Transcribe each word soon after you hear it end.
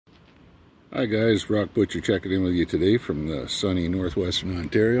Hi guys, Rock Butcher checking in with you today from the sunny northwestern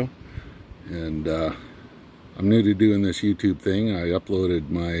Ontario, and I'm new to doing this YouTube thing. I uploaded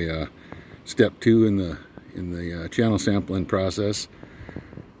my step 2 in the channel sampling process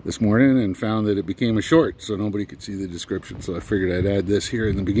this morning and found that it became a short, so nobody could see the description. So I figured I'd add this here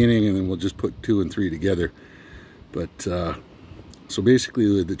in the beginning, and then we'll just put 2 and 3 together. But so basically,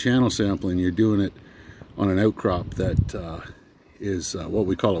 with the channel sampling, you're doing it on an outcrop that is what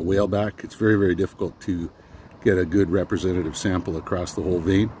we call a whaleback. It's very, very difficult to get a good representative sample across the whole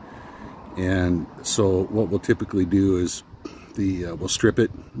vein. And so what we'll typically do is we'll strip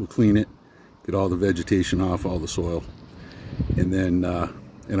it, we'll clean it, get all the vegetation off, all the soil. And then,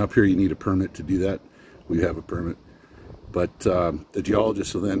 and up here you need a permit to do that. We have a permit. But the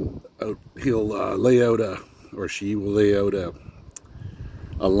geologist will then, he'll lay out or she will lay out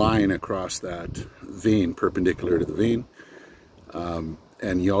a line across that vein, perpendicular to the vein.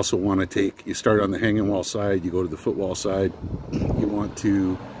 And you also want to you start on the hanging wall side, you go to the footwall side. You want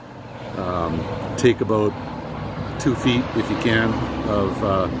to take about 2 feet, if you can,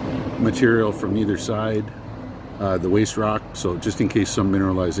 of material from either side, the waste rock, so just in case some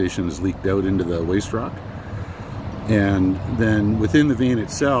mineralization is leaked out into the waste rock. And then within the vein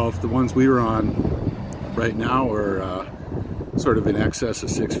itself, the ones we were on right now are sort of in excess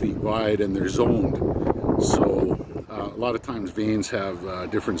of 6 feet wide, and they're zoned. So a lot of times veins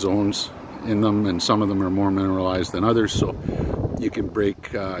have different zones in them, and some of them are more mineralized than others. So you can break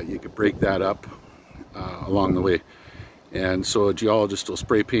that up along the way. And so a geologist will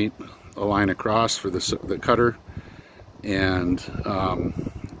spray paint a line across for the cutter, and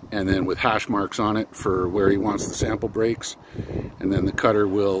then with hash marks on it for where he wants the sample breaks. And then the cutter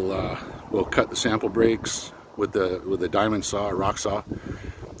will cut the sample breaks with a diamond saw, a rock saw,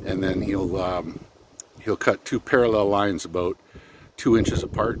 and then he'll cut 2 parallel lines about 2 inches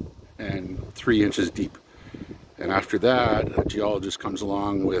apart and 3 inches deep. And after that, a geologist comes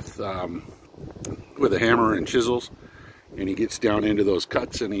along with a hammer and chisels, and he gets down into those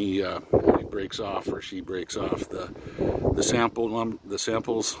cuts, and he breaks off, or she breaks off the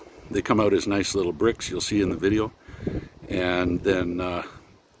samples. They come out as nice little bricks, you'll see in the video, and then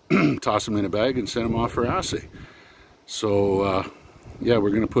toss them in a bag and send them off for assay. So yeah,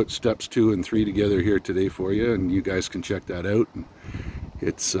 we're going to put steps 2 and 3 together here today for you, and you guys can check that out.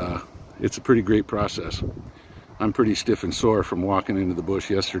 It's a pretty great process. I'm pretty stiff and sore from walking into the bush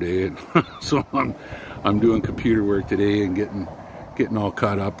yesterday, and so I'm doing computer work today and getting all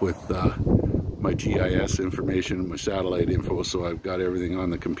caught up with my GIS information, my satellite info, so I've got everything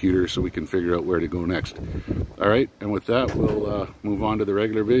on the computer so we can figure out where to go next. All right, and with that, we'll move on to the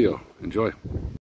regular video. Enjoy.